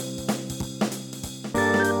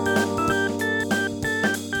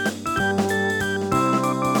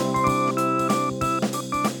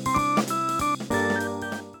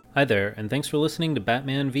Hi there, and thanks for listening to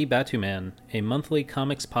Batman v Batuman, a monthly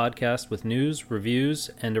comics podcast with news, reviews,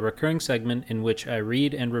 and a recurring segment in which I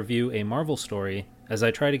read and review a Marvel story as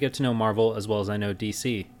I try to get to know Marvel as well as I know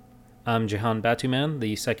DC. I'm Jahan Batuman,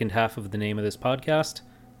 the second half of the name of this podcast.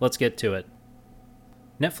 Let's get to it.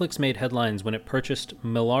 Netflix made headlines when it purchased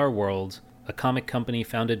Millar World, a comic company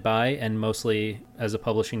founded by, and mostly as a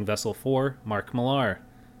publishing vessel for, Mark Millar.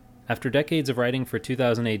 After decades of writing for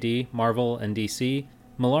 2000 AD, Marvel, and DC,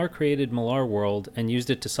 Millar created Millar World and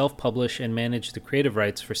used it to self-publish and manage the creative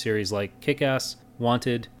rights for series like Kick-Ass,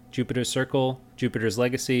 Wanted, Jupiter's Circle, Jupiter's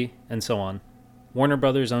Legacy, and so on. Warner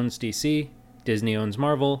Brothers owns DC, Disney owns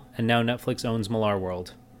Marvel, and now Netflix owns Millar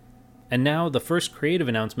World. And now, the first creative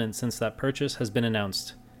announcement since that purchase has been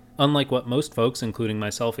announced. Unlike what most folks, including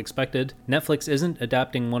myself, expected, Netflix isn't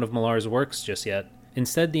adapting one of Millar's works just yet.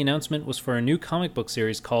 Instead, the announcement was for a new comic book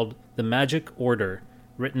series called The Magic Order,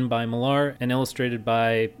 written by Millar and illustrated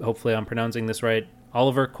by, hopefully I'm pronouncing this right,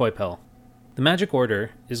 Oliver Coipel. The Magic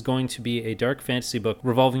Order is going to be a dark fantasy book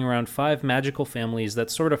revolving around 5 magical families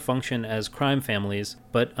that sort of function as crime families,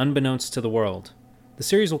 but unbeknownst to the world. The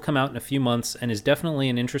series will come out in a few months and is definitely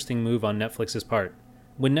an interesting move on Netflix's part.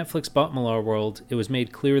 When Netflix bought Millar World, it was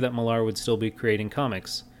made clear that Millar would still be creating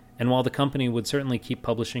comics, and while the company would certainly keep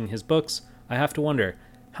publishing his books, I have to wonder,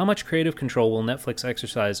 how much creative control will Netflix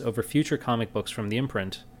exercise over future comic books from the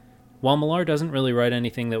imprint? While Millar doesn't really write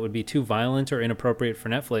anything that would be too violent or inappropriate for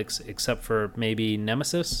Netflix, except for maybe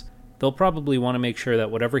Nemesis, they'll probably want to make sure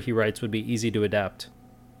that whatever he writes would be easy to adapt.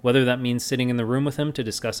 Whether that means sitting in the room with him to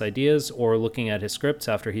discuss ideas or looking at his scripts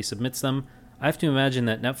after he submits them, I have to imagine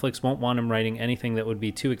that Netflix won't want him writing anything that would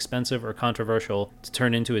be too expensive or controversial to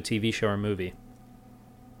turn into a TV show or movie.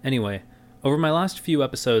 Anyway, over my last few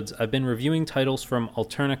episodes, I've been reviewing titles from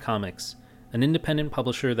Alterna Comics, an independent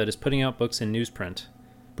publisher that is putting out books in newsprint.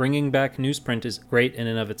 Bringing back newsprint is great in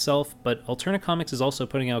and of itself, but Alterna Comics is also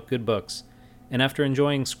putting out good books, and after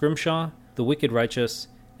enjoying Scrimshaw, The Wicked Righteous,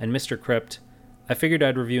 and Mr. Crypt, I figured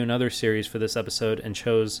I'd review another series for this episode and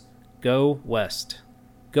chose Go West.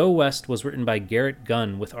 Go West was written by Garrett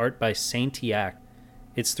Gunn with art by Saint Yak.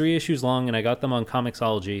 It's 3 issues long and I got them on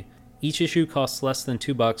Comixology. Each issue costs less than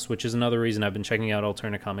 $2, which is another reason I've been checking out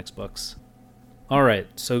Alterna Comics books. Alright,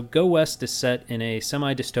 so Go West is set in a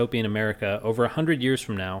semi-dystopian America over 100 years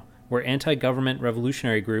from now, where anti-government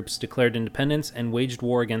revolutionary groups declared independence and waged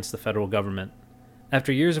war against the federal government.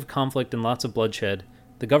 After years of conflict and lots of bloodshed,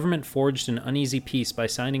 the government forged an uneasy peace by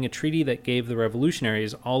signing a treaty that gave the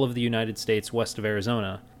revolutionaries all of the United States west of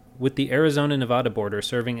Arizona, with the Arizona-Nevada border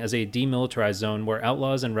serving as a demilitarized zone where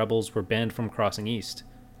outlaws and rebels were banned from crossing east.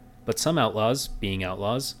 But some outlaws, being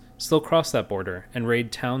outlaws, still cross that border and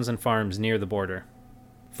raid towns and farms near the border.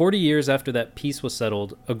 40 years after that peace was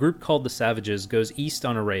settled, a group called the Savages goes east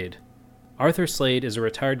on a raid. Arthur Slade is a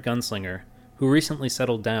retired gunslinger who recently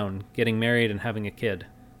settled down, getting married and having a kid.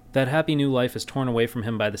 That happy new life is torn away from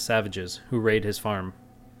him by the Savages, who raid his farm.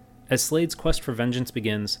 As Slade's quest for vengeance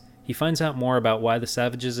begins, he finds out more about why the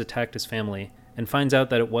Savages attacked his family, and finds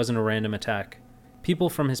out that it wasn't a random attack.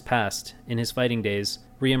 People from his past, in his fighting days,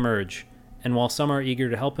 re-emerge, and while some are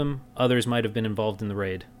eager to help him, others might have been involved in the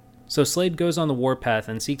raid. So Slade goes on the warpath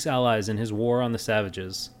and seeks allies in his war on the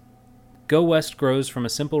Savages. Go West grows from a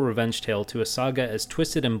simple revenge tale to a saga as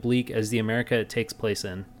twisted and bleak as the America it takes place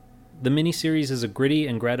in. The miniseries is a gritty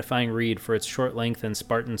and gratifying read for its short length and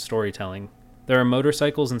Spartan storytelling. There are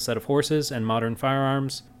motorcycles instead of horses and modern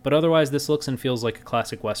firearms, but otherwise this looks and feels like a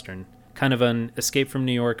classic Western. Kind of an Escape from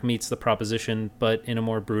New York meets The Proposition, but in a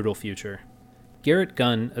more brutal future. Garrett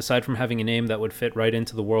Gunn, aside from having a name that would fit right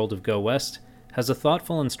into the world of Go West, has a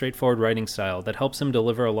thoughtful and straightforward writing style that helps him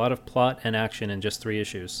deliver a lot of plot and action in just 3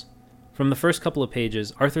 issues. From the first couple of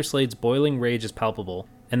pages, Arthur Slade's boiling rage is palpable,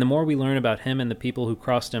 and the more we learn about him and the people who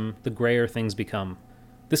crossed him, the grayer things become.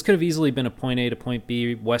 This could have easily been a point A to point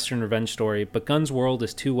B Western revenge story, but Gunn's world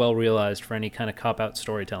is too well realized for any kind of cop-out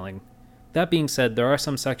storytelling. That being said, there are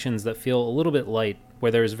some sections that feel a little bit light,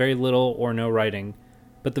 where there is very little or no writing,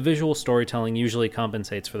 but the visual storytelling usually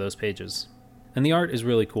compensates for those pages. And the art is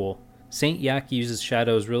really cool. Saint Yak uses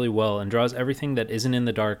shadows really well and draws everything that isn't in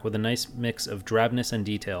the dark with a nice mix of drabness and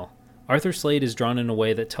detail. Arthur Slade is drawn in a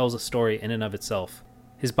way that tells a story in and of itself.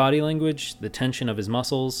 His body language, the tension of his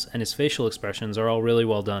muscles, and his facial expressions are all really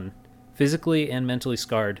well done. Physically and mentally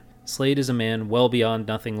scarred, Slade is a man well beyond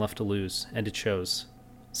nothing left to lose, and it shows.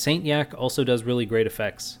 Saint Yak also does really great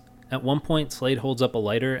effects. At one point, Slade holds up a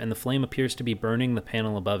lighter and the flame appears to be burning the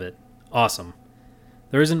panel above it. Awesome.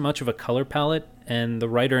 There isn't much of a color palette, and the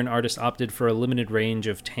writer and artist opted for a limited range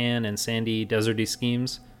of tan and sandy, deserty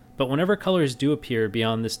schemes, but whenever colors do appear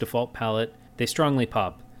beyond this default palette, they strongly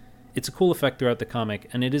pop. It's a cool effect throughout the comic,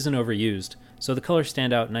 and it isn't overused, so the colors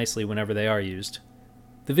stand out nicely whenever they are used.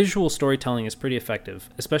 The visual storytelling is pretty effective,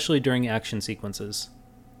 especially during action sequences.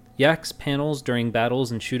 Yak's panels during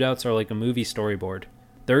battles and shootouts are like a movie storyboard.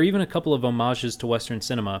 There are even a couple of homages to Western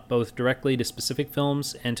cinema, both directly to specific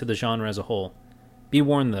films and to the genre as a whole. Be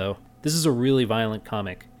warned though, this is a really violent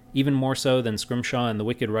comic, even more so than Scrimshaw and The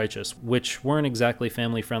Wicked Righteous, which weren't exactly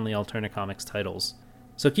family-friendly Alterna Comics titles.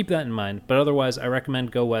 So keep that in mind, but otherwise I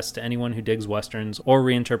recommend Go West to anyone who digs westerns or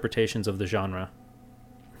reinterpretations of the genre.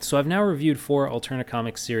 So I've now reviewed 4 Alterna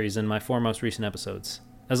Comics series in my 4 most recent episodes.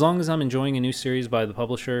 As long as I'm enjoying a new series by the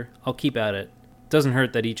publisher, I'll keep at it. Doesn't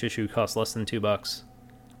hurt that each issue costs less than $2.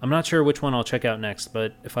 I'm not sure which one I'll check out next,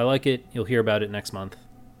 but if I like it, you'll hear about it next month.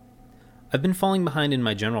 I've been falling behind in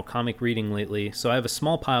my general comic reading lately, so I have a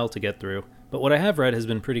small pile to get through, but what I have read has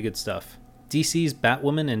been pretty good stuff. DC's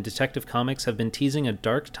Batwoman and Detective Comics have been teasing a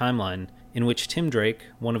dark timeline in which Tim Drake,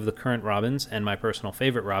 one of the current Robins and my personal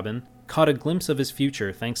favorite Robin, caught a glimpse of his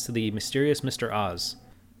future thanks to the mysterious Mr. Oz.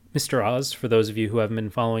 Mr. Oz, for those of you who haven't been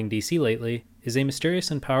following DC lately, is a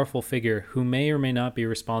mysterious and powerful figure who may or may not be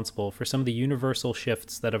responsible for some of the universal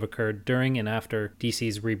shifts that have occurred during and after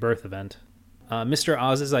DC's Rebirth event. Mr.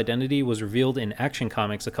 Oz's identity was revealed in Action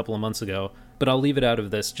Comics a couple of months ago, but I'll leave it out of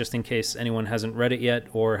this just in case anyone hasn't read it yet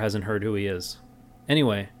or hasn't heard who he is.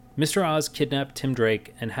 Anyway, Mr. Oz kidnapped Tim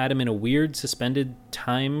Drake and had him in a weird suspended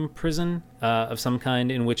time prison of some kind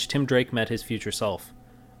in which Tim Drake met his future self.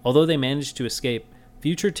 Although they managed to escape,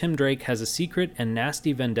 future Tim Drake has a secret and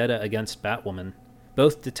nasty vendetta against Batwoman.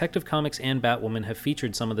 Both Detective Comics and Batwoman have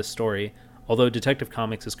featured some of this story, although Detective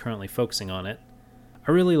Comics is currently focusing on it. I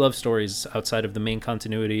really love stories outside of the main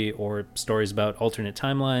continuity or stories about alternate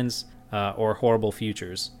timelines or horrible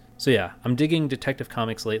futures. So yeah, I'm digging Detective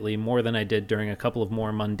Comics lately more than I did during a couple of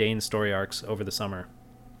more mundane story arcs over the summer.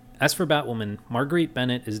 As for Batwoman, Marguerite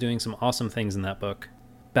Bennett is doing some awesome things in that book.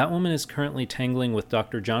 Batwoman is currently tangling with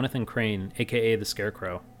Dr. Jonathan Crane, aka the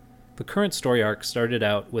Scarecrow. The current story arc started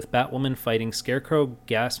out with Batwoman fighting Scarecrow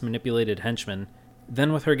gas-manipulated henchmen,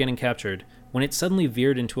 then with her getting captured, when it suddenly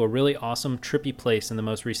veered into a really awesome, trippy place in the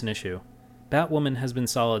most recent issue. Batwoman has been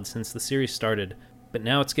solid since the series started, but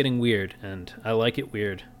now it's getting weird, and I like it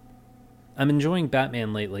weird. I'm enjoying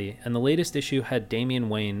Batman lately, and the latest issue had Damian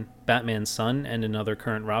Wayne, Batman's son and another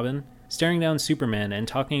current Robin, staring down Superman and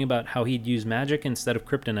talking about how he'd use magic instead of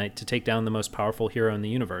kryptonite to take down the most powerful hero in the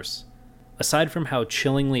universe. Aside from how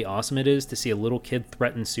chillingly awesome it is to see a little kid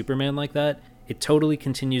threaten Superman like that, it totally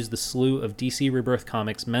continues the slew of DC Rebirth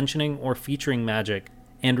comics mentioning or featuring magic,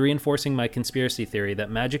 and reinforcing my conspiracy theory that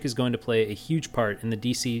magic is going to play a huge part in the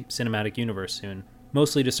DC cinematic universe soon,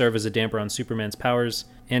 mostly to serve as a damper on Superman's powers,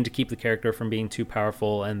 and to keep the character from being too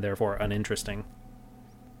powerful and therefore uninteresting.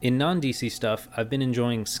 In non-DC stuff, I've been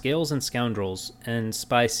enjoying Scales and Scoundrels and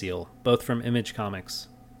Spy Seal, both from Image Comics.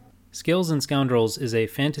 Scales and Scoundrels is a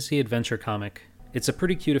fantasy adventure comic. It's a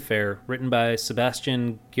pretty cute affair, written by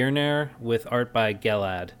Sebastian Girner with art by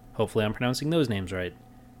Gelad. Hopefully I'm pronouncing those names right.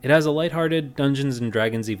 It has a lighthearted Dungeons &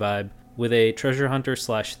 Dragons-y vibe, with a treasure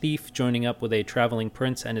hunter/thief joining up with a traveling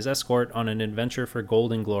prince and his escort on an adventure for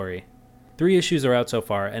gold and glory. 3 issues are out so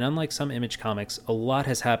far, and unlike some Image Comics, a lot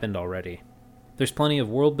has happened already. There's plenty of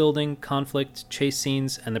world building, conflict, chase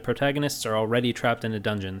scenes, and the protagonists are already trapped in a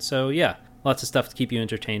dungeon, so yeah, lots of stuff to keep you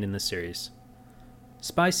entertained in this series.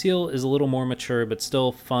 Spy Seal is a little more mature but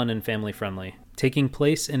still fun and family friendly, taking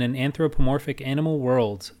place in an anthropomorphic animal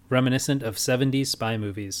world reminiscent of 70s spy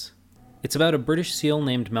movies. It's about a British SEAL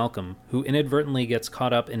named Malcolm, who inadvertently gets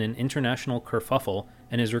caught up in an international kerfuffle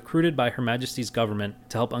and is recruited by Her Majesty's government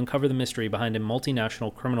to help uncover the mystery behind a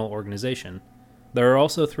multinational criminal organization. There are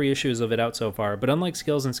also 3 issues of it out so far, but unlike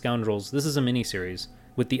Scales and Scoundrels, this is a miniseries,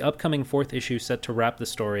 with the upcoming 4th issue set to wrap the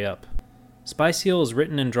story up. Spy Seal is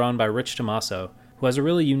written and drawn by Rich Tommaso, who has a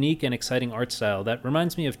really unique and exciting art style that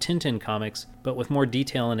reminds me of Tintin comics, but with more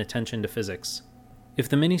detail and attention to physics. If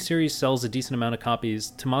the miniseries sells a decent amount of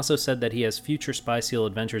copies, Tommaso said that he has future Spy Seal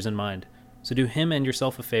adventures in mind, so do him and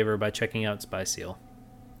yourself a favor by checking out Spy Seal.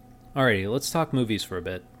 Alrighty, let's talk movies for a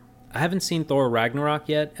bit. I haven't seen Thor Ragnarok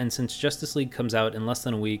yet, and since Justice League comes out in less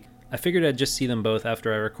than a week, I figured I'd just see them both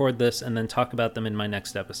after I record this and then talk about them in my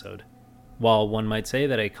next episode. While one might say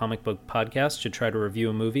that a comic book podcast should try to review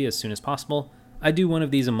a movie as soon as possible, I do one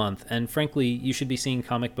of these a month, and frankly, you should be seeing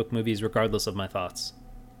comic book movies regardless of my thoughts.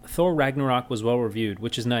 Thor Ragnarok was well reviewed,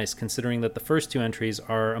 which is nice considering that the first 2 entries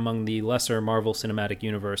are among the lesser Marvel Cinematic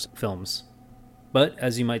Universe films. But,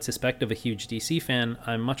 as you might suspect of a huge DC fan,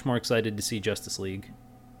 I'm much more excited to see Justice League.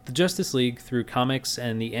 The Justice League, through comics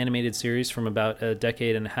and the animated series from about a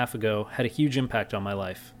decade and a half ago, had a huge impact on my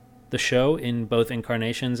life. The show, in both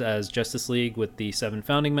incarnations as Justice League with the 7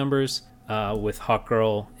 founding members, with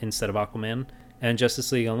Hawkgirl instead of Aquaman, and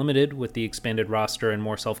Justice League Unlimited with the expanded roster and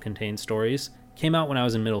more self-contained stories, came out when I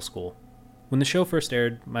was in middle school. When the show first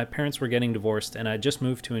aired, my parents were getting divorced and I had just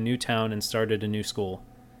moved to a new town and started a new school.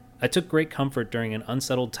 I took great comfort during an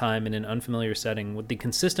unsettled time in an unfamiliar setting with the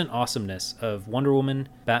consistent awesomeness of Wonder Woman,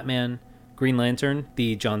 Batman, Green Lantern,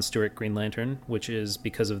 the John Stewart Green Lantern, which is,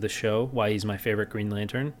 because of the show, why he's my favorite Green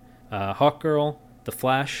Lantern, Hawkgirl, The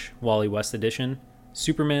Flash, Wally West Edition,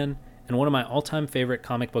 Superman, and one of my all-time favorite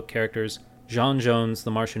comic book characters, J'onn J'onzz,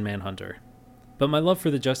 the Martian Manhunter. But my love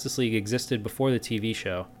for the Justice League existed before the TV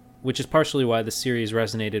show, which is partially why the series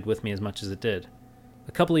resonated with me as much as it did.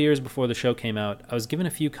 A couple of years before the show came out, I was given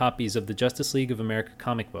a few copies of the Justice League of America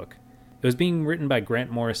comic book. It was being written by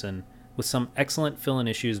Grant Morrison, with some excellent fill-in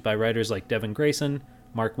issues by writers like Devin Grayson,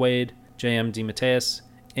 Mark Waid, J.M. DeMatteis,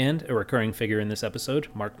 and, a recurring figure in this episode,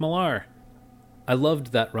 Mark Millar. I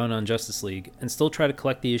loved that run on Justice League, and still try to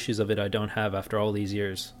collect the issues of it I don't have after all these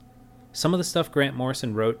years. Some of the stuff Grant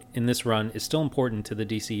Morrison wrote in this run is still important to the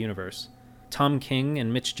DC universe. Tom King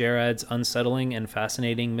and Mitch Gerads' unsettling and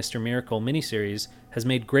fascinating Mr. Miracle miniseries has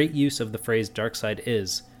made great use of the phrase Darkseid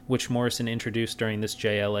is, which Morrison introduced during this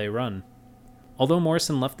JLA run. Although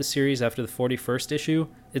Morrison left the series after the 41st issue,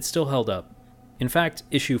 it still held up. In fact,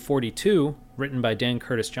 issue 42, written by Dan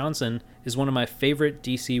Curtis Johnson, is one of my favorite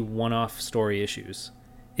DC one-off story issues.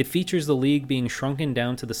 It features the League being shrunken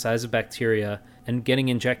down to the size of bacteria and getting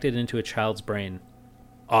injected into a child's brain.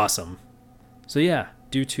 Awesome. So yeah,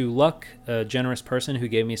 due to luck, a generous person who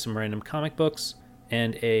gave me some random comic books,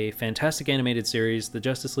 and a fantastic animated series, the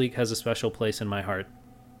Justice League has a special place in my heart.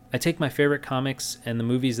 I take my favorite comics and the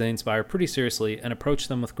movies they inspire pretty seriously and approach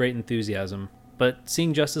them with great enthusiasm. But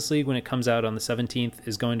seeing Justice League when it comes out on the 17th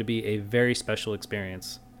is going to be a very special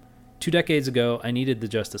experience. 2 decades ago, I needed the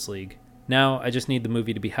Justice League. Now, I just need the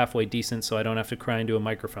movie to be halfway decent so I don't have to cry into a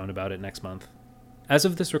microphone about it next month. As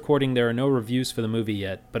of this recording, there are no reviews for the movie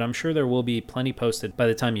yet, but I'm sure there will be plenty posted by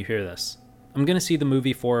the time you hear this. I'm going to see the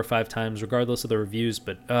movie 4 or 5 times regardless of the reviews,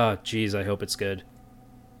 but geez, I hope it's good.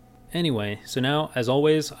 Anyway, so now, as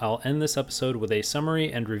always, I'll end this episode with a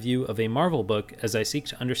summary and review of a Marvel book as I seek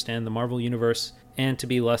to understand the Marvel Universe and to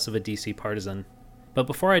be less of a DC partisan. But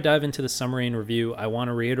before I dive into the summary and review, I want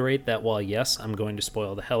to reiterate that while yes, I'm going to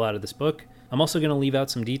spoil the hell out of this book, I'm also going to leave out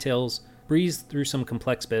some details, breeze through some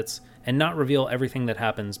complex bits, and not reveal everything that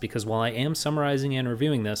happens because while I am summarizing and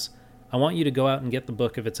reviewing this, I want you to go out and get the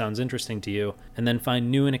book if it sounds interesting to you, and then find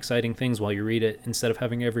new and exciting things while you read it instead of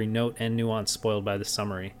having every note and nuance spoiled by this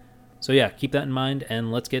summary. So yeah, keep that in mind,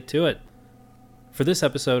 and let's get to it. For this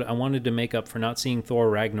episode, I wanted to make up for not seeing Thor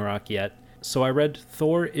Ragnarok yet, so I read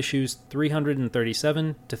Thor issues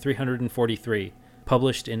 337 to 343,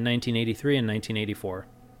 published in 1983 and 1984.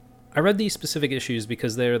 I read these specific issues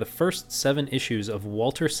because they are the first 7 issues of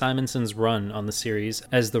Walter Simonson's run on the series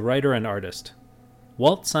as the writer and artist.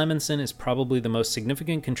 Walt Simonson is probably the most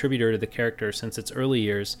significant contributor to the character since its early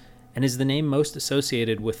years, and is the name most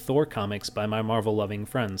associated with Thor comics by my Marvel-loving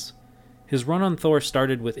friends. His run on Thor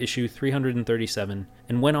started with issue 337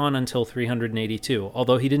 and went on until 382,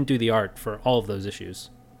 although he didn't do the art for all of those issues.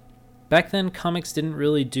 Back then, comics didn't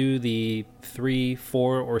really do the 3,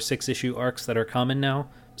 4, or 6 issue arcs that are common now,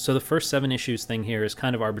 so the first 7 issues thing here is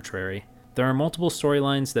kind of arbitrary. There are multiple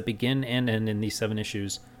storylines that begin and end in these 7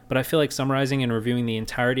 issues, but I feel like summarizing and reviewing the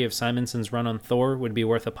entirety of Simonson's run on Thor would be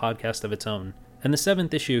worth a podcast of its own. And the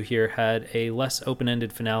 7th issue here had a less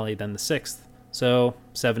open-ended finale than the 6th, so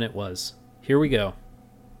 7 it was. Here we go.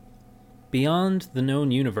 Beyond the known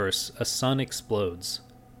universe, a sun explodes.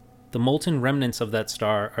 The molten remnants of that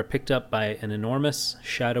star are picked up by an enormous,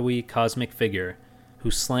 shadowy cosmic figure who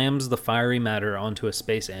slams the fiery matter onto a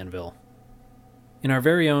space anvil. In our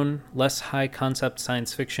very own, less high-concept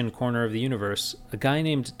science fiction corner of the universe, a guy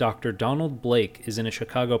named Dr. Donald Blake is in a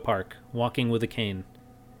Chicago park, walking with a cane.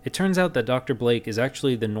 It turns out that Dr. Blake is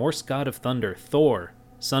actually the Norse god of thunder, Thor,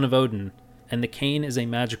 son of Odin, and the cane is a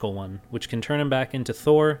magical one, which can turn him back into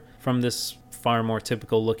Thor from this far more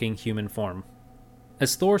typical-looking human form.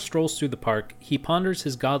 As Thor strolls through the park, he ponders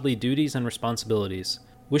his godly duties and responsibilities,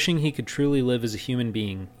 wishing he could truly live as a human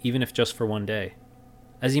being, even if just for one day.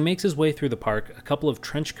 As he makes his way through the park, a couple of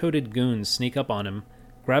trench-coated goons sneak up on him,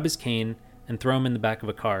 grab his cane, and throw him in the back of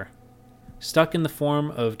a car. Stuck in the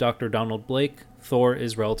form of Dr. Donald Blake, Thor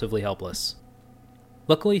is relatively helpless.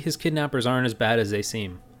 Luckily, his kidnappers aren't as bad as they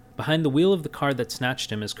seem. Behind the wheel of the car that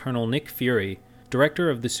snatched him is Colonel Nick Fury,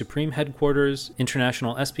 director of the Supreme Headquarters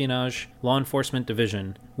International Espionage Law Enforcement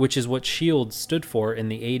Division, which is what S.H.I.E.L.D. stood for in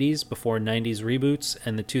the 80s before 90s reboots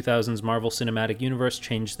and the 2000s Marvel Cinematic Universe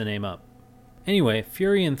changed the name up. Anyway,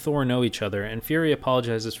 Fury and Thor know each other, and Fury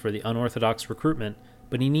apologizes for the unorthodox recruitment,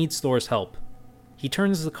 but he needs Thor's help. He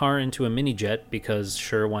turns the car into a mini-jet because,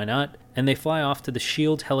 sure, why not, and they fly off to the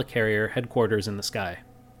S.H.I.E.L.D. helicarrier headquarters in the sky.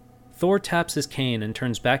 Thor taps his cane and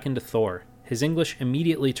turns back into Thor, his English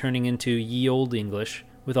immediately turning into ye olde English,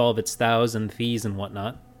 with all of its thous and thees and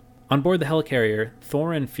whatnot. On board the helicarrier,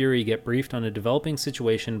 Thor and Fury get briefed on a developing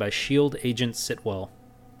situation by S.H.I.E.L.D. agent Sitwell.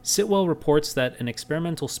 Sitwell reports that an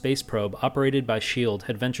experimental space probe operated by S.H.I.E.L.D.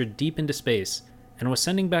 had ventured deep into space and was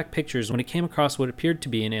sending back pictures when it came across what appeared to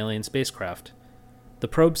be an alien spacecraft. The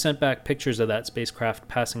probe sent back pictures of that spacecraft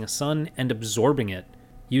passing a sun and absorbing it,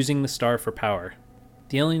 using the star for power.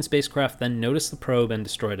 The alien spacecraft then noticed the probe and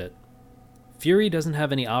destroyed it. Fury doesn't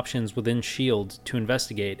have any options within S.H.I.E.L.D. to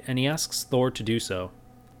investigate, and he asks Thor to do so.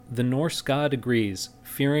 The Norse god agrees,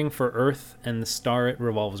 fearing for Earth and the star it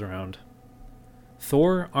revolves around.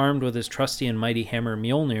 Thor, armed with his trusty and mighty hammer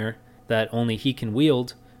Mjolnir, that only he can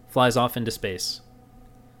wield, flies off into space.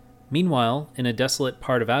 Meanwhile, in a desolate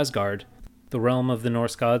part of Asgard, the realm of the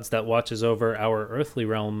Norse gods that watches over our earthly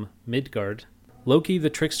realm, Midgard, Loki the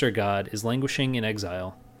trickster god is languishing in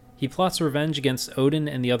exile. He plots revenge against Odin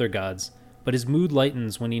and the other gods, but his mood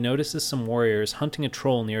lightens when he notices some warriors hunting a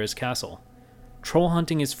troll near his castle. Troll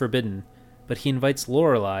hunting is forbidden, but he invites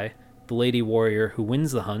Lorelei, the lady warrior who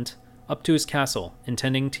wins the hunt, up to his castle,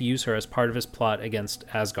 intending to use her as part of his plot against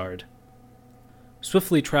Asgard.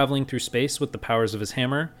 Swiftly traveling through space with the powers of his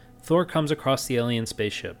hammer, Thor comes across the alien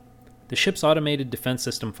spaceship. The ship's automated defense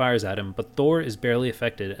system fires at him, but Thor is barely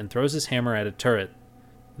affected and throws his hammer at a turret.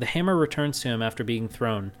 The hammer returns to him after being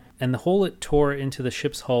thrown, and the hole it tore into the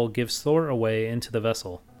ship's hull gives Thor a way into the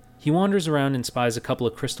vessel. He wanders around and spies a couple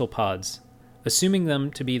of crystal pods. Assuming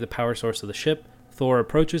them to be the power source of the ship, Thor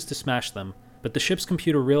approaches to smash them, but the ship's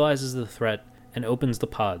computer realizes the threat and opens the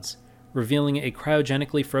pods, revealing a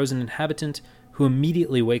cryogenically frozen inhabitant who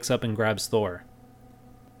immediately wakes up and grabs Thor.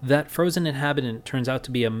 That frozen inhabitant turns out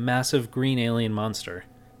to be a massive green alien monster.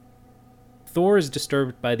 Thor is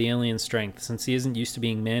disturbed by the alien's strength since he isn't used to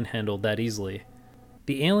being manhandled that easily.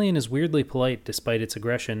 The alien is weirdly polite despite its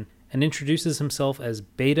aggression and introduces himself as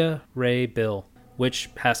Beta Ray Bill, which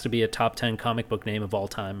has to be a top 10 comic book name of all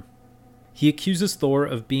time. He accuses Thor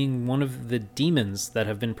of being one of the demons that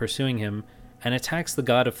have been pursuing him and attacks the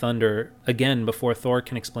god of thunder again before Thor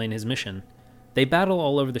can explain his mission. They battle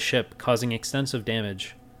all over the ship, causing extensive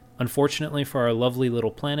damage. Unfortunately for our lovely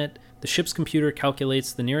little planet, the ship's computer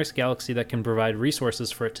calculates the nearest galaxy that can provide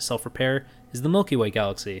resources for it to self-repair is the Milky Way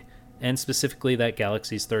galaxy, and specifically that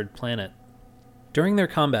galaxy's third planet. During their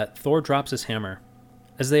combat, Thor drops his hammer.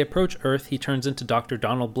 As they approach Earth, he turns into Dr.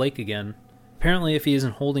 Donald Blake again. Apparently, if he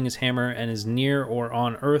isn't holding his hammer and is near or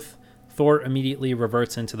on Earth, Thor immediately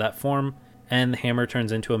reverts into that form, and the hammer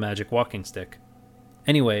turns into a magic walking stick.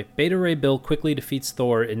 Anyway, Beta Ray Bill quickly defeats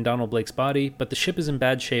Thor in Donald Blake's body, but the ship is in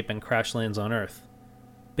bad shape and crash lands on Earth.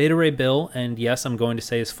 Beta Ray Bill, and yes, I'm going to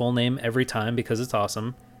say his full name every time because it's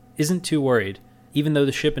awesome, isn't too worried, even though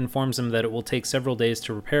the ship informs him that it will take several days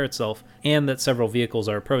to repair itself and that several vehicles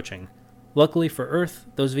are approaching. Luckily for Earth,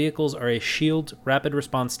 those vehicles are a S.H.I.E.L.D. rapid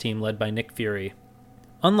response team led by Nick Fury.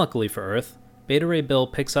 Unluckily for Earth, Beta Ray Bill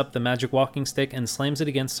picks up the magic walking stick and slams it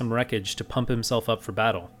against some wreckage to pump himself up for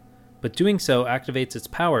battle. But doing so activates its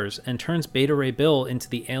powers and turns Beta Ray Bill into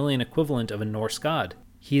the alien equivalent of a Norse god.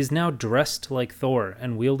 He is now dressed like Thor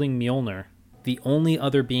and wielding Mjolnir, the only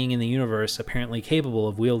other being in the universe apparently capable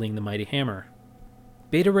of wielding the mighty hammer.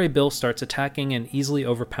 Beta Ray Bill starts attacking and easily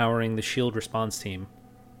overpowering the S.H.I.E.L.D. response team.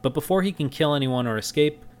 But before he can kill anyone or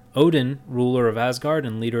escape, Odin, ruler of Asgard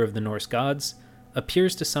and leader of the Norse gods,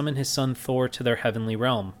 appears to summon his son Thor to their heavenly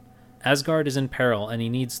realm. Asgard is in peril and he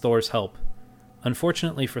needs Thor's help.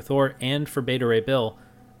 Unfortunately for Thor and for Beta Ray Bill,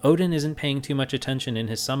 Odin isn't paying too much attention in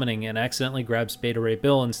his summoning and accidentally grabs Beta Ray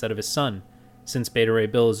Bill instead of his son, since Beta Ray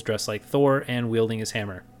Bill is dressed like Thor and wielding his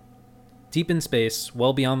hammer. Deep in space,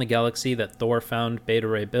 well beyond the galaxy that Thor found Beta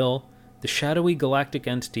Ray Bill, the shadowy galactic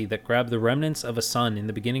entity that grabbed the remnants of a sun in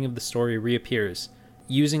the beginning of the story reappears,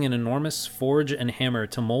 using an enormous forge and hammer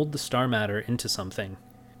to mold the star matter into something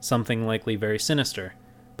likely very sinister.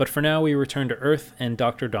 But for now we return to Earth and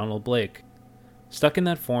Dr. Donald Blake. Stuck in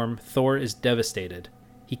that form, Thor is devastated.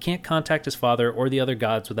 He can't contact his father or the other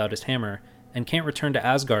gods without his hammer, and can't return to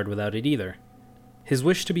Asgard without it either. His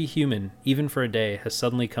wish to be human, even for a day, has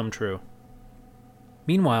suddenly come true.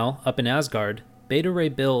 Meanwhile, up in Asgard, Beta Ray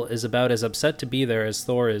Bill is about as upset to be there as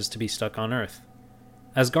Thor is to be stuck on Earth.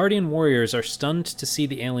 Asgardian warriors are stunned to see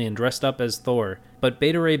the alien dressed up as Thor, but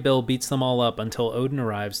Beta Ray Bill beats them all up until Odin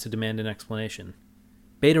arrives to demand an explanation.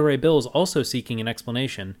 Beta Ray Bill is also seeking an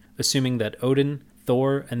explanation, assuming that Odin,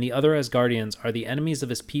 Thor, and the other Asgardians are the enemies of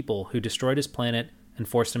his people who destroyed his planet and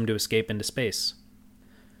forced him to escape into space.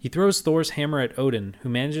 He throws Thor's hammer at Odin, who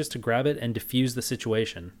manages to grab it and defuse the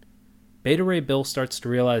situation. Beta Ray Bill starts to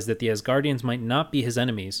realize that the Asgardians might not be his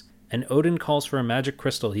enemies, and Odin calls for a magic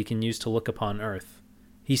crystal he can use to look upon Earth.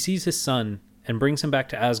 He sees his son and brings him back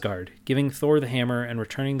to Asgard, giving Thor the hammer and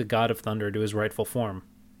returning the God of Thunder to his rightful form.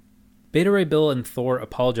 Beta Ray Bill and Thor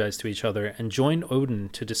apologize to each other and join Odin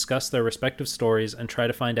to discuss their respective stories and try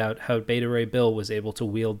to find out how Beta Ray Bill was able to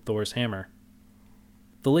wield Thor's hammer.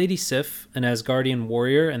 The Lady Sif, an Asgardian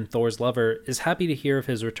warrior and Thor's lover, is happy to hear of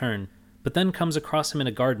his return, but then comes across him in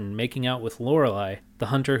a garden making out with Lorelei, the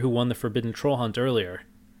hunter who won the forbidden troll hunt earlier.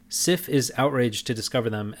 Sif is outraged to discover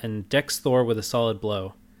them and decks Thor with a solid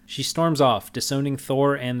blow. She storms off, disowning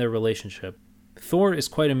Thor and their relationship. Thor is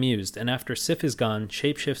quite amused, and after Sif is gone,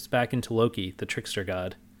 shapeshifts back into Loki, the trickster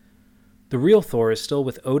god. The real Thor is still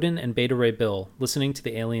with Odin and Beta Ray Bill, listening to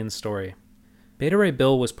the alien's story. Beta Ray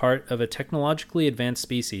Bill was part of a technologically advanced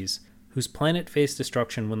species whose planet faced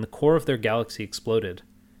destruction when the core of their galaxy exploded.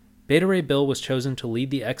 Beta Ray Bill was chosen to lead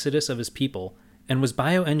the exodus of his people, and was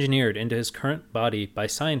bioengineered into his current body by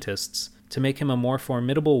scientists to make him a more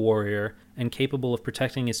formidable warrior and capable of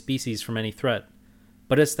protecting his species from any threat.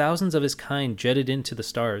 But as thousands of his kind jetted into the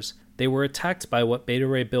stars, they were attacked by what Beta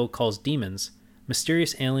Ray Bill calls demons,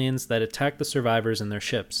 mysterious aliens that attack the survivors in their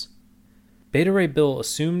ships. Beta Ray Bill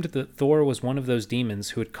assumed that Thor was one of those demons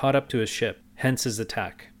who had caught up to his ship, hence his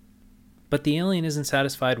attack. But the alien isn't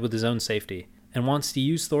satisfied with his own safety, and wants to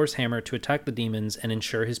use Thor's hammer to attack the demons and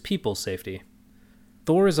ensure his people's safety.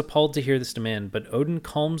 Thor is appalled to hear this demand, but Odin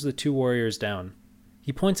calms the two warriors down.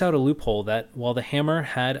 He points out a loophole that, while the hammer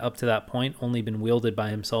had up to that point only been wielded by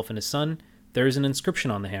himself and his son, there is an inscription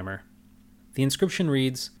on the hammer. The inscription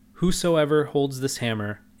reads, "Whosoever holds this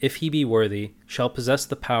hammer, if he be worthy, shall possess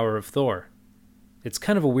the power of Thor." It's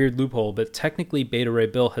kind of a weird loophole, but technically Beta Ray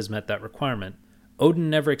Bill has met that requirement. Odin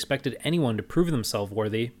never expected anyone to prove themselves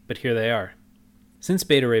worthy, but here they are. Since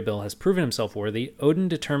Beta Ray Bill has proven himself worthy, Odin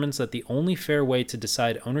determines that the only fair way to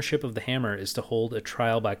decide ownership of the hammer is to hold a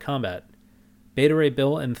trial by combat. Beta Ray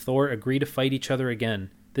Bill and Thor agree to fight each other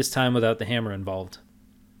again, this time without the hammer involved.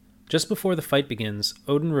 Just before the fight begins,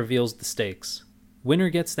 Odin reveals the stakes. Winner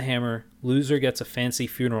gets the hammer, loser gets a fancy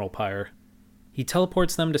funeral pyre. He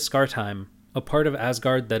teleports them to Skartheim, a part of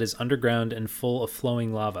Asgard that is underground and full of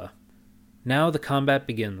flowing lava. Now the combat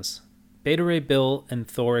begins. Beta Ray Bill and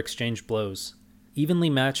Thor exchange blows. Evenly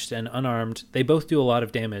matched and unarmed, they both do a lot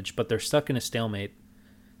of damage, but they're stuck in a stalemate.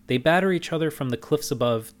 They batter each other from the cliffs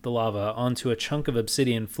above the lava onto a chunk of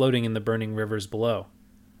obsidian floating in the burning rivers below.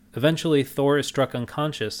 Eventually, Thor is struck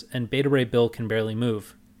unconscious, and Beta Ray Bill can barely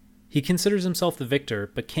move. He considers himself the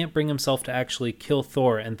victor, but can't bring himself to actually kill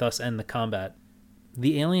Thor and thus end the combat.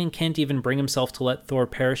 The alien can't even bring himself to let Thor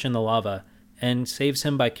perish in the lava, and saves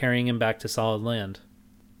him by carrying him back to solid land.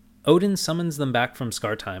 Odin summons them back from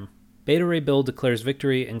Skartheim. Beta Ray Bill declares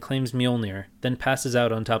victory and claims Mjolnir, then passes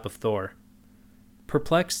out on top of Thor.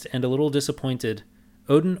 Perplexed and a little disappointed,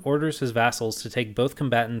 Odin orders his vassals to take both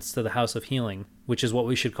combatants to the House of Healing, which is what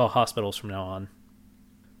we should call hospitals from now on.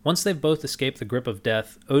 Once they've both escaped the grip of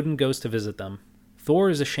death, Odin goes to visit them. Thor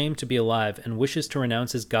is ashamed to be alive and wishes to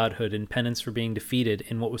renounce his godhood in penance for being defeated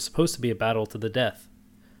in what was supposed to be a battle to the death.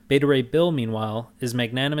 Beta Ray Bill, meanwhile, is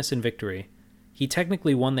magnanimous in victory. He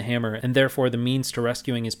technically won the hammer and therefore the means to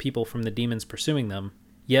rescuing his people from the demons pursuing them.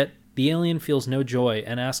 Yet, the alien feels no joy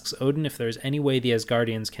and asks Odin if there is any way the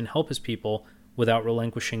Asgardians can help his people without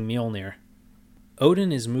relinquishing Mjolnir.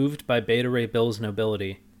 Odin is moved by Beta Ray Bill's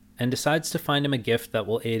nobility, and decides to find him a gift that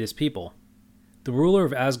will aid his people. The ruler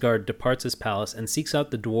of Asgard departs his palace and seeks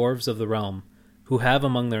out the dwarves of the realm, who have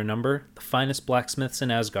among their number the finest blacksmiths in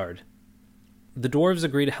Asgard. The dwarves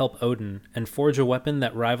agree to help Odin and forge a weapon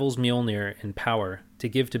that rivals Mjolnir in power to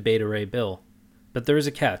give to Beta Ray Bill. But there is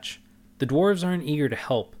a catch. The dwarves aren't eager to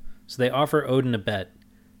help, so they offer Odin a bet.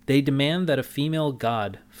 They demand that a female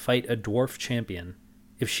god fight a dwarf champion.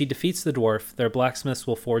 If she defeats the dwarf, their blacksmiths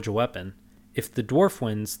will forge a weapon. If the dwarf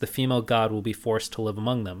wins, the female god will be forced to live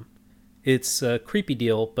among them. It's a creepy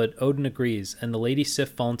deal, but Odin agrees, and the Lady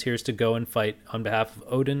Sif volunteers to go and fight on behalf of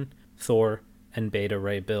Odin, Thor, and Beta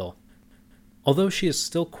Ray Bill. Although she is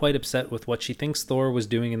still quite upset with what she thinks Thor was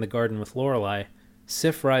doing in the garden with Lorelei,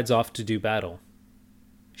 Sif rides off to do battle.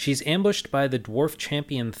 She's ambushed by the dwarf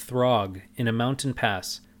champion Throg in a mountain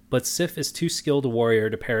pass, but Sif is too skilled a warrior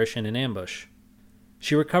to perish in an ambush.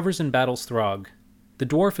 She recovers and battles Throg. The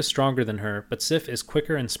dwarf is stronger than her, but Sif is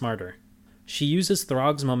quicker and smarter. She uses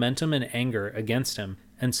Throg's momentum and anger against him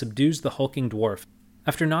and subdues the hulking dwarf.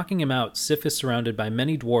 After knocking him out, Sif is surrounded by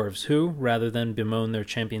many dwarves who, rather than bemoan their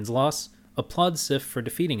champion's loss, applauds Sif for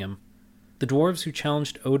defeating him. The dwarves who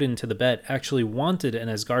challenged Odin to the bet actually wanted an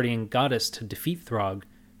Asgardian goddess to defeat Throg,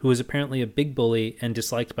 who was apparently a big bully and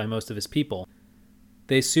disliked by most of his people.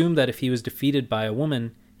 They assumed that if he was defeated by a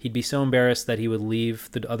woman, he'd be so embarrassed that he would leave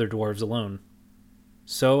the other dwarves alone.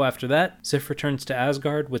 So after that, Sif returns to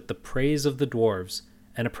Asgard with the praise of the dwarves,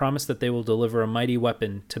 and a promise that they will deliver a mighty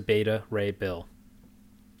weapon to Beta Ray Bill.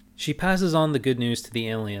 She passes on the good news to the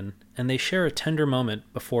alien, and they share a tender moment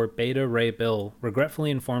before Beta Ray Bill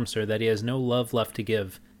regretfully informs her that he has no love left to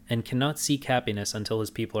give, and cannot seek happiness until his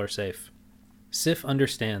people are safe. Sif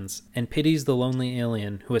understands, and pities the lonely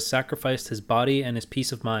alien who has sacrificed his body and his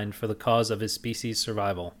peace of mind for the cause of his species'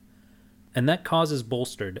 survival. And that cause is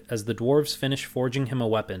bolstered as the dwarves finish forging him a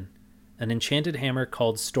weapon, an enchanted hammer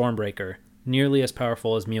called Stormbreaker, nearly as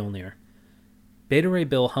powerful as Mjolnir. Beta Ray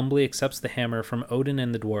Bill humbly accepts the hammer from Odin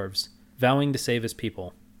and the dwarves, vowing to save his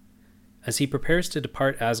people. As he prepares to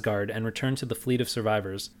depart Asgard and return to the fleet of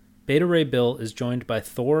survivors, Beta Ray Bill is joined by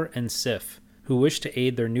Thor and Sif, who wish to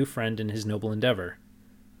aid their new friend in his noble endeavor.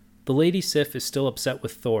 The Lady Sif is still upset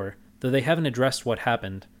with Thor, though they haven't addressed what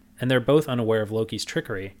happened, and they're both unaware of Loki's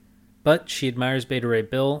trickery, but she admires Beta Ray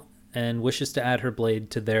Bill and wishes to add her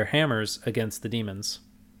blade to their hammers against the demons.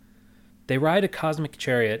 They ride a cosmic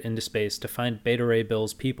chariot into space to find Beta Ray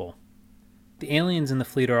Bill's people. The aliens in the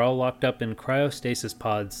fleet are all locked up in cryostasis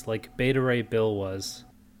pods like Beta Ray Bill was.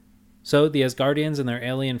 So the Asgardians and their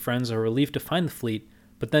alien friends are relieved to find the fleet,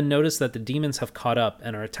 but then notice that the demons have caught up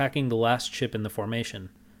and are attacking the last ship in the formation.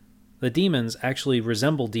 The demons actually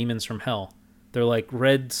resemble demons from Hell. They're like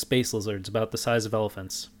red space lizards about the size of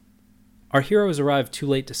elephants. Our heroes arrive too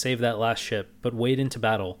late to save that last ship, but wade into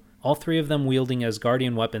battle, all three of them wielding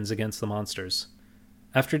Asgardian weapons against the monsters.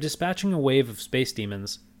 After dispatching a wave of space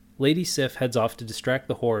demons, Lady Sif heads off to distract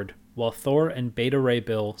the Horde, while Thor and Beta Ray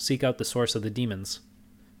Bill seek out the source of the demons.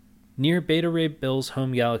 Near Beta Ray Bill's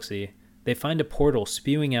home galaxy, they find a portal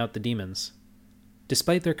spewing out the demons.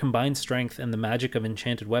 Despite their combined strength and the magic of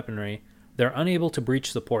enchanted weaponry, they're unable to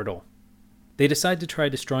breach the portal. They decide to try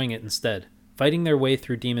destroying it instead, fighting their way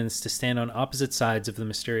through demons to stand on opposite sides of the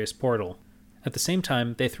mysterious portal. At the same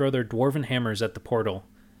time, they throw their dwarven hammers at the portal.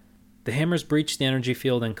 The hammers breach the energy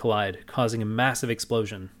field and collide, causing a massive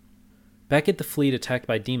explosion. Back at the fleet attacked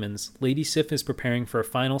by demons, Lady Sif is preparing for a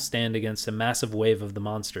final stand against a massive wave of the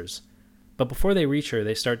monsters. But before they reach her,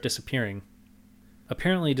 they start disappearing.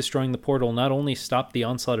 Apparently, destroying the portal not only stopped the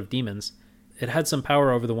onslaught of demons, it had some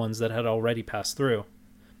power over the ones that had already passed through.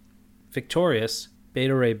 Victorious,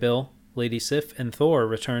 Beta Ray Bill, Lady Sif, and Thor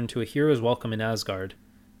return to a hero's welcome in Asgard.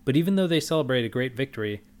 But even though they celebrate a great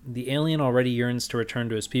victory, the alien already yearns to return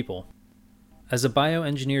to his people. As a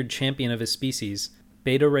bioengineered champion of his species,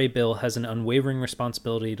 Beta Ray Bill has an unwavering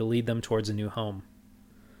responsibility to lead them towards a new home.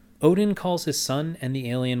 Odin calls his son and the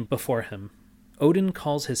alien before him.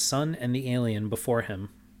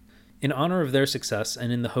 In honor of their success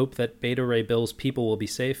and in the hope that Beta Ray Bill's people will be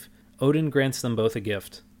safe, Odin grants them both a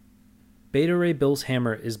gift. Beta Ray Bill's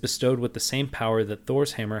hammer is bestowed with the same power that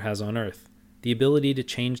Thor's hammer has on Earth, the ability to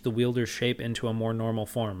change the wielder's shape into a more normal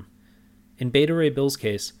form. In Beta Ray Bill's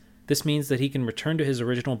case, this means that he can return to his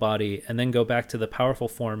original body and then go back to the powerful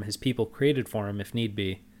form his people created for him if need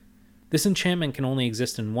be. This enchantment can only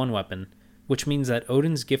exist in one weapon, which means that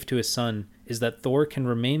Odin's gift to his son is that Thor can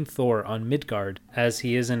remain Thor on Midgard as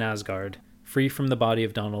he is in Asgard, free from the body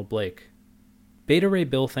of Donald Blake. Beta Ray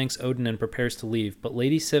Bill thanks Odin and prepares to leave, but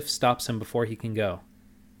Lady Sif stops him before he can go.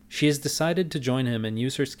 She has decided to join him and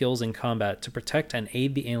use her skills in combat to protect and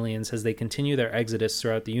aid the aliens as they continue their exodus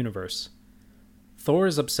throughout the universe. Thor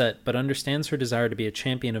is upset, but understands her desire to be a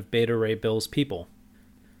champion of Beta Ray Bill's people.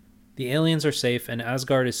 The aliens are safe and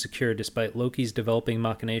Asgard is secure despite Loki's developing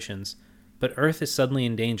machinations, but Earth is suddenly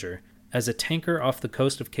in danger, as a tanker off the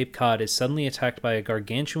coast of Cape Cod is suddenly attacked by a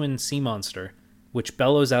gargantuan sea monster, which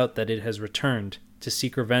bellows out that it has returned to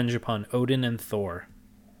seek revenge upon Odin and Thor.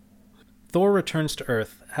 Thor returns to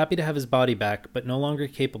Earth, happy to have his body back, but no longer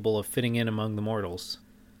capable of fitting in among the mortals.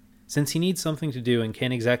 Since he needs something to do and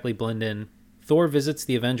can't exactly blend in, Thor visits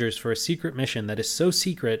the Avengers for a secret mission that is so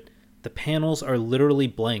secret, the panels are literally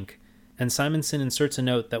blank, and Simonson inserts a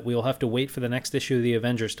note that we will have to wait for the next issue of the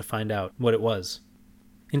Avengers to find out what it was.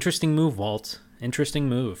 Interesting move, Walt. Interesting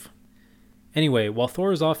move. Anyway, while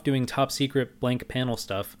Thor is off doing top-secret blank panel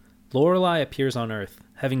stuff, Lorelei appears on Earth,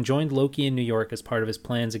 having joined Loki in New York as part of his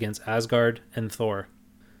plans against Asgard and Thor.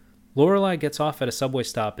 Lorelei gets off at a subway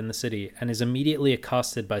stop in the city and is immediately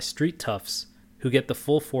accosted by street toughs who get the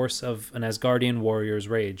full force of an Asgardian warrior's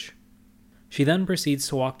rage. She then proceeds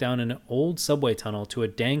to walk down an old subway tunnel to a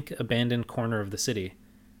dank, abandoned corner of the city.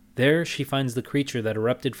 There, she finds the creature that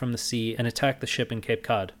erupted from the sea and attacked the ship in Cape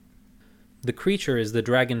Cod. The creature is the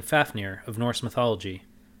dragon Fafnir of Norse mythology.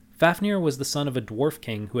 Fafnir was the son of a dwarf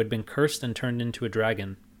king who had been cursed and turned into a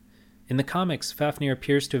dragon. In the comics, Fafnir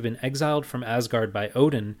appears to have been exiled from Asgard by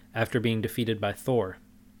Odin after being defeated by Thor.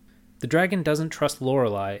 The dragon doesn't trust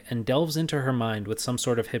Lorelei and delves into her mind with some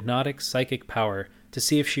sort of hypnotic psychic power to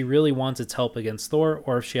see if she really wants its help against Thor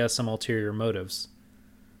or if she has some ulterior motives.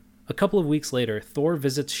 A couple of weeks later, Thor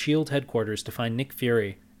visits S.H.I.E.L.D. headquarters to find Nick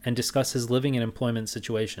Fury and discuss his living and employment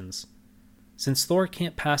situations. Since Thor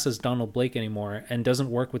can't pass as Donald Blake anymore and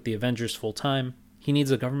doesn't work with the Avengers full-time, he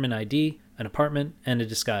needs a government ID, an apartment, and a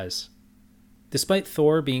disguise. Despite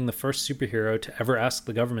Thor being the first superhero to ever ask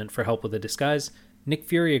the government for help with a disguise, Nick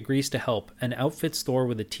Fury agrees to help and outfits Thor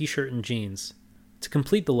with a t-shirt and jeans. To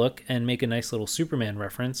complete the look and make a nice little Superman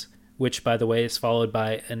reference, which by the way is followed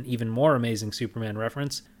by an even more amazing Superman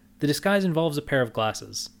reference, the disguise involves a pair of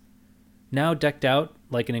glasses. Now decked out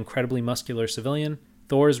like an incredibly muscular civilian,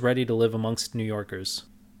 Thor is ready to live amongst New Yorkers.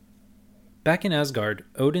 Back in Asgard,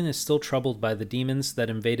 Odin is still troubled by the demons that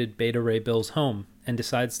invaded Beta Ray Bill's home and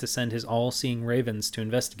decides to send his all-seeing ravens to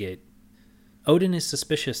investigate. Odin is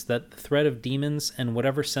suspicious that the threat of demons and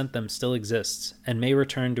whatever sent them still exists and may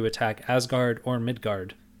return to attack Asgard or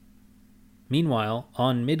Midgard. Meanwhile,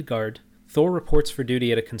 on Midgard, Thor reports for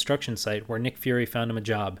duty at a construction site where Nick Fury found him a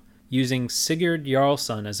job, using Sigurd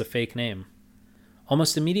Jarlsson as a fake name.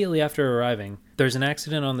 Almost immediately after arriving, there's an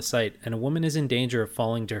accident on the site and a woman is in danger of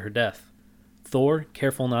falling to her death. Thor,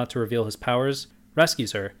 careful not to reveal his powers,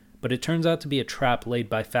 rescues her, but it turns out to be a trap laid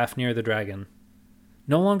by Fafnir the dragon.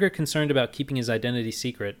 No longer concerned about keeping his identity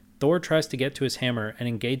secret, Thor tries to get to his hammer and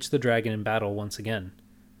engage the dragon in battle once again.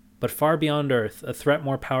 But far beyond Earth, a threat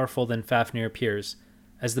more powerful than Fafnir appears,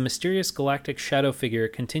 as the mysterious galactic shadow figure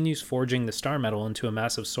continues forging the star metal into a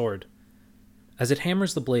massive sword. As it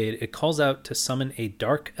hammers the blade, it calls out to summon a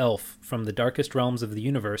dark elf from the darkest realms of the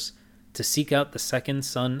universe to seek out the second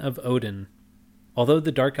son of Odin. Although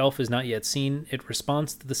the dark elf is not yet seen, it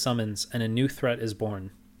responds to the summons and a new threat is born.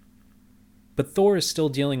 But Thor is still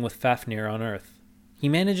dealing with Fafnir on Earth. He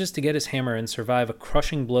manages to get his hammer and survive a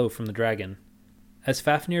crushing blow from the dragon. As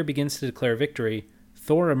Fafnir begins to declare victory,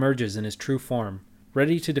 Thor emerges in his true form,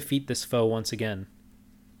 ready to defeat this foe once again.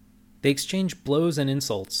 They exchange blows and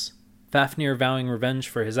insults, Fafnir vowing revenge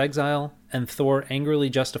for his exile, and Thor angrily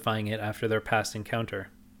justifying it after their past encounter.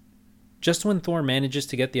 Just when Thor manages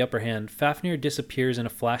to get the upper hand, Fafnir disappears in a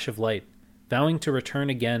flash of light, vowing to return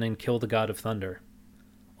again and kill the god of thunder.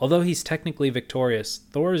 Although he's technically victorious,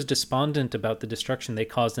 Thor is despondent about the destruction they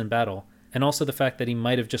caused in battle, and also the fact that he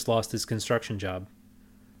might have just lost his construction job.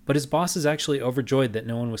 But his boss is actually overjoyed that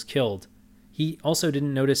no one was killed. He also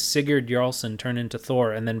didn't notice Sigurd Jarlsson turn into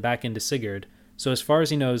Thor and then back into Sigurd, so as far as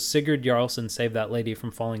he knows, Sigurd Jarlsson saved that lady from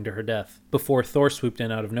falling to her death, before Thor swooped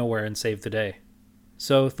in out of nowhere and saved the day.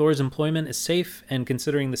 So Thor's employment is safe, and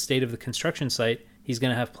considering the state of the construction site, he's going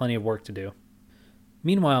to have plenty of work to do.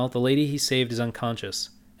 Meanwhile, the lady he saved is unconscious,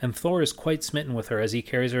 and Thor is quite smitten with her as he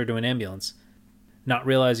carries her to an ambulance, not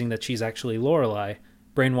realizing that she's actually Lorelei,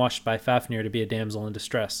 brainwashed by Fafnir to be a damsel in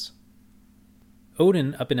distress.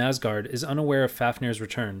 Odin, up in Asgard, is unaware of Fafnir's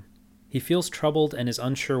return. He feels troubled and is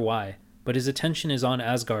unsure why, but his attention is on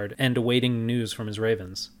Asgard and awaiting news from his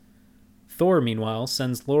ravens. Thor, meanwhile,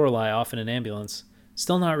 sends Lorelei off in an ambulance,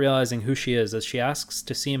 still not realizing who she is as she asks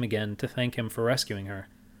to see him again to thank him for rescuing her.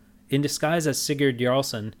 In disguise as Sigurd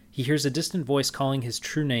Jarlsson, he hears a distant voice calling his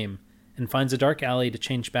true name, and finds a dark alley to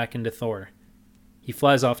change back into Thor. He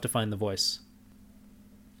flies off to find the voice.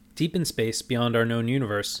 Deep in space, beyond our known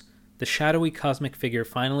universe, the shadowy cosmic figure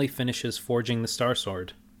finally finishes forging the Star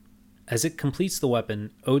Sword. As it completes the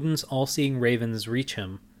weapon, Odin's all-seeing ravens reach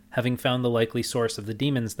him, having found the likely source of the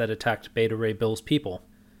demons that attacked Beta Ray Bill's people.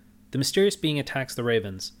 The mysterious being attacks the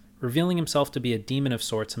ravens, revealing himself to be a demon of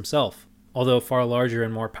sorts himself, although far larger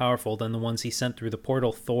and more powerful than the ones he sent through the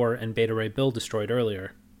portal Thor and Beta Ray Bill destroyed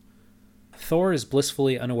earlier. Thor is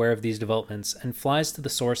blissfully unaware of these developments and flies to the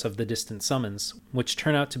source of the distant summons, which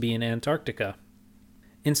turn out to be in Antarctica.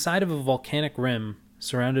 Inside of a volcanic rim,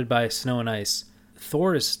 surrounded by snow and ice,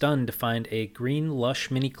 Thor is stunned to find a green,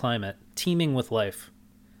 lush mini-climate teeming with life.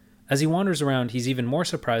 As he wanders around, he's even more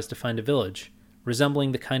surprised to find a village,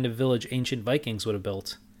 resembling the kind of village ancient Vikings would have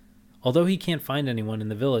built. Although he can't find anyone in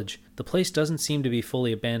the village, the place doesn't seem to be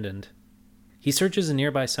fully abandoned. He searches a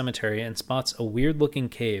nearby cemetery and spots a weird-looking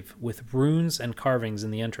cave with runes and carvings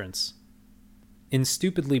in the entrance. In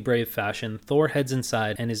stupidly brave fashion, Thor heads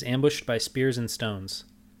inside and is ambushed by spears and stones.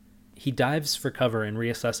 He dives for cover and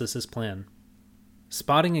reassesses his plan.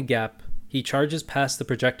 Spotting a gap, he charges past the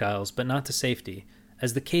projectiles, but not to safety,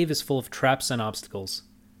 as the cave is full of traps and obstacles.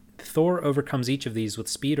 Thor overcomes each of these with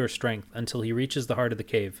speed or strength until he reaches the heart of the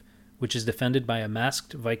cave, which is defended by a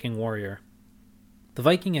masked Viking warrior. The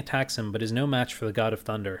Viking attacks him but is no match for the god of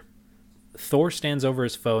thunder. Thor stands over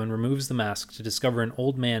his foe and removes the mask to discover an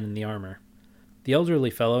old man in the armor. The elderly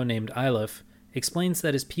fellow, named Eilif, explains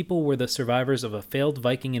that his people were the survivors of a failed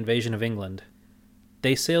Viking invasion of England.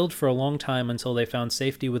 They sailed for a long time until they found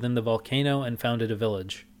safety within the volcano and founded a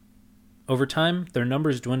village. Over time, their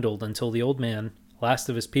numbers dwindled until the old man, last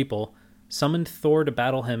of his people, summoned Thor to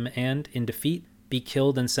battle him and, in defeat, be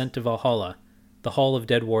killed and sent to Valhalla, the Hall of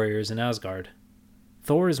Dead Warriors in Asgard.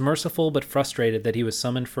 Thor is merciful but frustrated that he was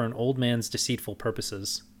summoned for an old man's deceitful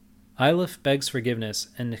purposes. Eilif begs forgiveness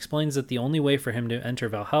and explains that the only way for him to enter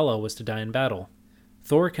Valhalla was to die in battle.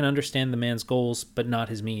 Thor can understand the man's goals, but not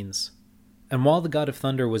his means. And while the god of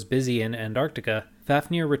thunder was busy in Antarctica,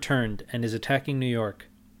 Fafnir returned and is attacking New York,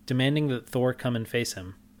 demanding that Thor come and face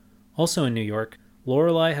him. Also in New York,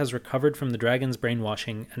 Lorelei has recovered from the dragon's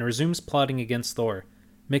brainwashing and resumes plotting against Thor,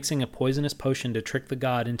 mixing a poisonous potion to trick the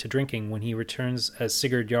god into drinking when he returns as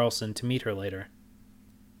Sigurd Jarlsson to meet her later.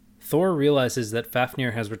 Thor realizes that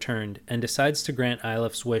Fafnir has returned and decides to grant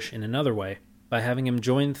Eilif's wish in another way, by having him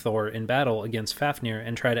join Thor in battle against Fafnir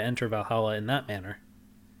and try to enter Valhalla in that manner.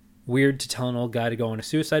 Weird to tell an old guy to go on a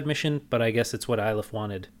suicide mission, but I guess it's what Eilif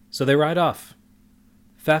wanted. So they ride off.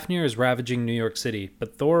 Fafnir is ravaging New York City,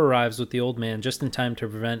 but Thor arrives with the old man just in time to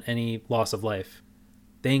prevent any loss of life.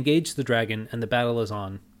 They engage the dragon, and the battle is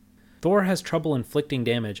on. Thor has trouble inflicting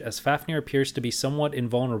damage as Fafnir appears to be somewhat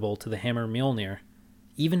invulnerable to the hammer Mjolnir.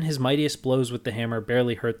 Even his mightiest blows with the hammer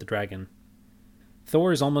barely hurt the dragon.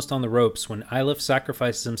 Thor is almost on the ropes when Eilif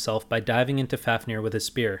sacrifices himself by diving into Fafnir with his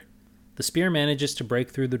spear. The spear manages to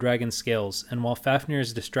break through the dragon's scales, and while Fafnir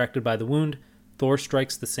is distracted by the wound, Thor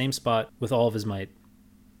strikes the same spot with all of his might.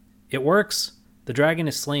 It works! The dragon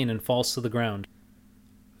is slain and falls to the ground.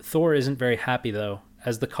 Thor isn't very happy though,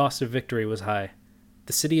 as the cost of victory was high.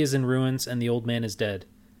 The city is in ruins and the old man is dead.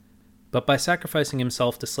 But by sacrificing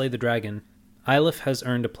himself to slay the dragon, Eilif has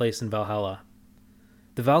earned a place in Valhalla.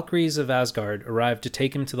 The Valkyries of Asgard arrive to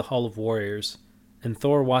take him to the Hall of Warriors, and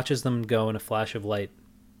Thor watches them go in a flash of light.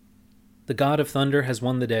 The god of thunder has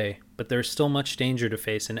won the day, but there is still much danger to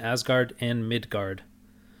face in Asgard and Midgard.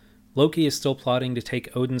 Loki is still plotting to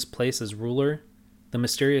take Odin's place as ruler. The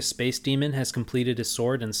mysterious space demon has completed his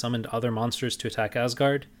sword and summoned other monsters to attack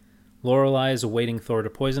Asgard. Lorelei is awaiting Thor to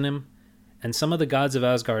poison him, and some of the gods of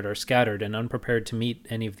Asgard are scattered and unprepared to meet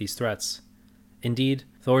any of these threats. Indeed,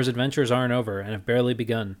 Thor's adventures aren't over and have barely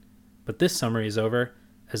begun, but this summary is over,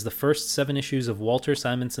 as the first 7 issues of Walter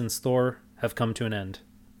Simonson's Thor have come to an end.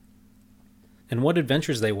 And what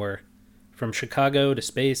adventures they were! From Chicago to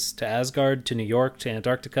space, to Asgard, to New York, to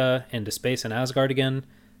Antarctica, and to space and Asgard again,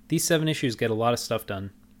 these 7 issues get a lot of stuff done.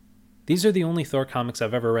 These are the only Thor comics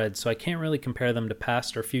I've ever read, so I can't really compare them to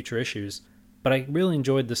past or future issues, but I really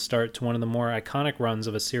enjoyed this start to one of the more iconic runs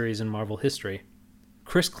of a series in Marvel history.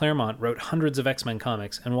 Chris Claremont wrote hundreds of X-Men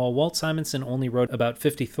comics, and while Walt Simonson only wrote about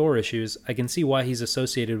 50 Thor issues, I can see why he's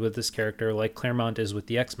associated with this character like Claremont is with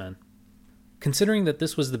the X-Men. Considering that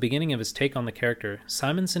this was the beginning of his take on the character,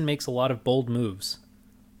 Simonson makes a lot of bold moves.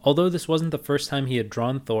 Although this wasn't the first time he had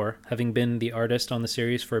drawn Thor, having been the artist on the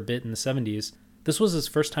series for a bit in the 70s, this was his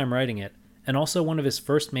first time writing it, and also one of his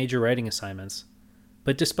first major writing assignments.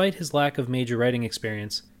 But despite his lack of major writing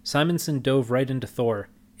experience, Simonson dove right into Thor,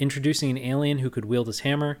 introducing an alien who could wield his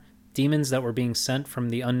hammer, demons that were being sent from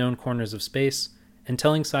the unknown corners of space, and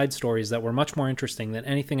telling side stories that were much more interesting than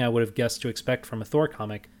anything I would have guessed to expect from a Thor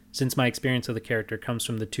comic, since my experience of the character comes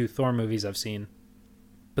from the 2 Thor movies I've seen.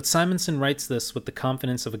 But Simonson writes this with the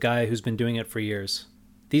confidence of a guy who's been doing it for years.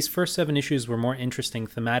 These first 7 issues were more interesting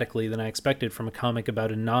thematically than I expected from a comic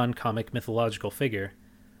about a non-comic mythological figure.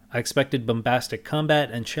 I expected bombastic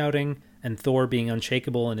combat and shouting, and Thor being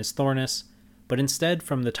unshakable in his Thorness, but instead,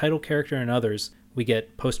 from the title character and others, we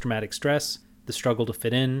get post-traumatic stress, the struggle to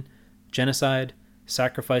fit in, genocide,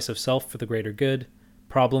 sacrifice of self for the greater good,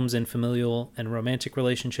 problems in familial and romantic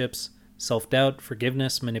relationships, self-doubt,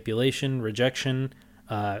 forgiveness, manipulation, rejection,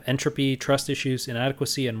 entropy, trust issues,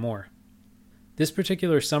 inadequacy, and more. This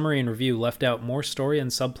particular summary and review left out more story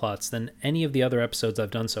and subplots than any of the other episodes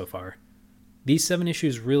I've done so far. These 7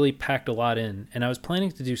 issues really packed a lot in, and I was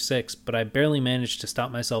planning to do 6, but I barely managed to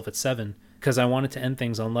stop myself at 7, because I wanted to end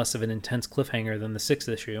things on less of an intense cliffhanger than the 6th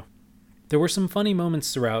issue. There were some funny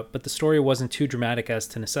moments throughout, but the story wasn't too dramatic as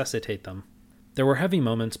to necessitate them. There were heavy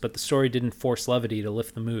moments, but the story didn't force levity to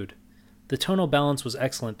lift the mood. The tonal balance was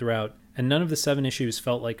excellent throughout, and none of the 7 issues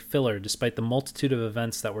felt like filler despite the multitude of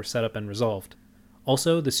events that were set up and resolved.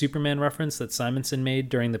 Also, the Superman reference that Simonson made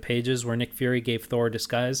during the pages where Nick Fury gave Thor a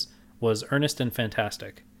disguise was earnest and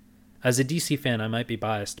fantastic. As a DC fan, I might be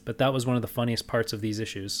biased, but that was one of the funniest parts of these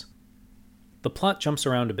issues. The plot jumps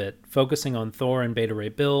around a bit, focusing on Thor and Beta Ray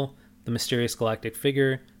Bill, the mysterious galactic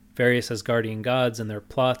figure, various Asgardian gods and their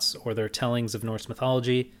plots or their tellings of Norse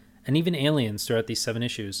mythology, and even aliens throughout these 7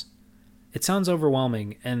 issues. It sounds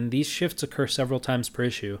overwhelming, and these shifts occur several times per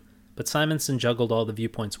issue, but Simonson juggled all the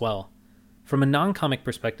viewpoints well. From a non-comic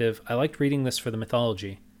perspective, I liked reading this for the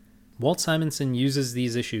mythology. Walt Simonson uses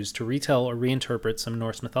these issues to retell or reinterpret some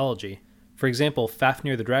Norse mythology. For example,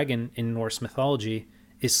 Fafnir the dragon in Norse mythology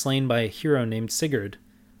is slain by a hero named Sigurd.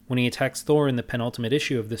 When he attacks Thor in the penultimate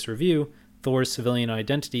issue of this review, Thor's civilian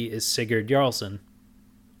identity is Sigurd Jarlsson.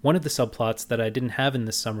 One of the subplots that I didn't have in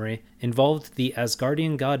this summary involved the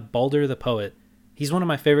Asgardian god Balder the Poet. He's one of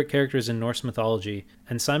my favorite characters in Norse mythology,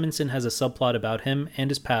 and Simonson has a subplot about him and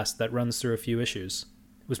his past that runs through a few issues.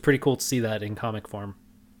 It was pretty cool to see that in comic form.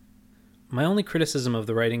 My only criticism of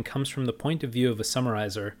the writing comes from the point of view of a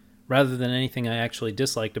summarizer, rather than anything I actually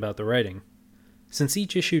disliked about the writing. Since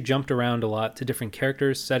each issue jumped around a lot to different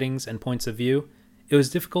characters, settings, and points of view, it was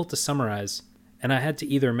difficult to summarize, and I had to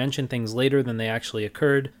either mention things later than they actually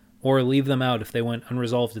occurred, or leave them out if they went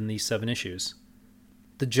unresolved in these 7 issues.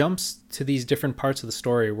 The jumps to these different parts of the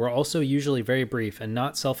story were also usually very brief and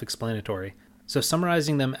not self-explanatory, so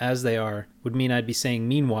summarizing them as they are would mean I'd be saying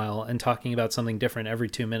meanwhile and talking about something different every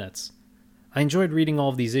 2 minutes. I enjoyed reading all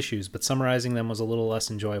of these issues, but summarizing them was a little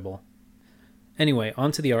less enjoyable. Anyway,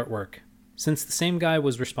 on to the artwork. Since the same guy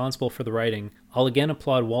was responsible for the writing, I'll again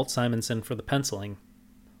applaud Walt Simonson for the penciling.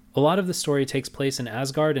 A lot of the story takes place in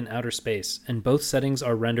Asgard and outer space, and both settings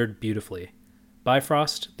are rendered beautifully.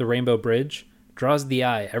 Bifrost, the Rainbow Bridge, draws the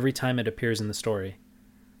eye every time it appears in the story.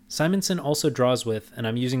 Simonson also draws with, and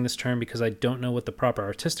I'm using this term because I don't know what the proper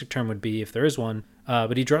artistic term would be if there is one,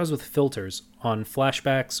 but he draws with filters on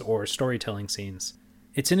flashbacks or storytelling scenes.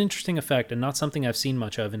 It's an interesting effect and not something I've seen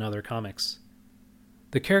much of in other comics.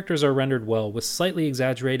 The characters are rendered well with slightly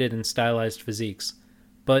exaggerated and stylized physiques,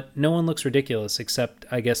 but no one looks ridiculous except,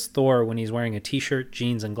 I guess, Thor when he's wearing a t-shirt,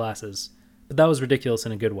 jeans, and glasses. But that was ridiculous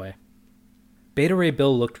in a good way. Beta Ray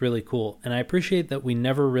Bill looked really cool, and I appreciate that we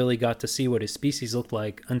never really got to see what his species looked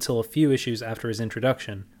like until a few issues after his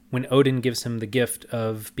introduction, when Odin gives him the gift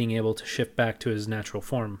of being able to shift back to his natural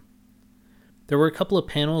form. There were a couple of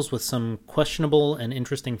panels with some questionable and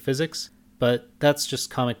interesting physics, but that's just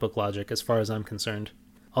comic book logic as far as I'm concerned.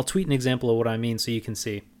 I'll tweet an example of what I mean so you can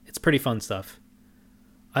see. It's pretty fun stuff.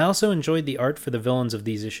 I also enjoyed the art for the villains of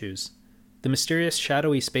these issues. The mysterious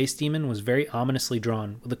shadowy space demon was very ominously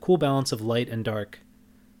drawn, with a cool balance of light and dark.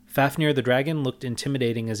 Fafnir the dragon looked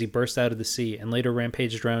intimidating as he burst out of the sea and later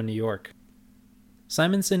rampaged around New York.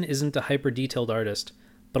 Simonson isn't a hyper-detailed artist,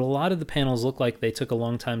 but a lot of the panels look like they took a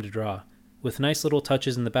long time to draw, with nice little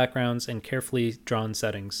touches in the backgrounds and carefully drawn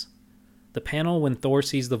settings. The panel when Thor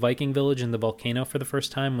sees the Viking village in the volcano for the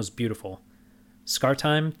first time was beautiful.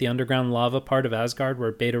 Skartheim, the underground lava part of Asgard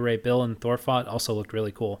where Beta Ray Bill and Thor fought, also looked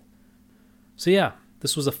really cool. So yeah,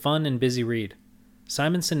 this was a fun and busy read.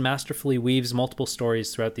 Simonson masterfully weaves multiple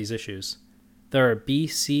stories throughout these issues. There are B,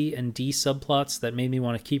 C, and D subplots that made me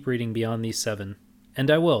want to keep reading beyond these 7. And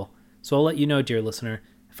I will, so I'll let you know, dear listener,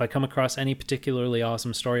 if I come across any particularly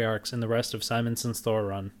awesome story arcs in the rest of Simonson's Thor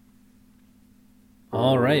run.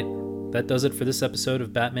 Alright, that does it for this episode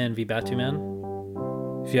of Batman v Batuman.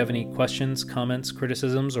 If you have any questions, comments,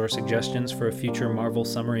 criticisms, or suggestions for a future Marvel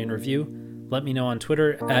summary and review, let me know on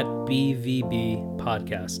Twitter at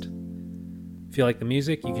BVBpodcast. If you like the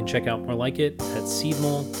music, you can check out more like it at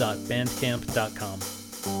seedmole.bandcamp.com.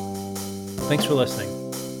 Thanks for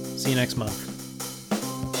listening. See you next month.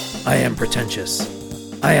 I am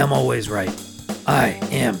pretentious. I am always right. I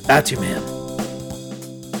am Batuman.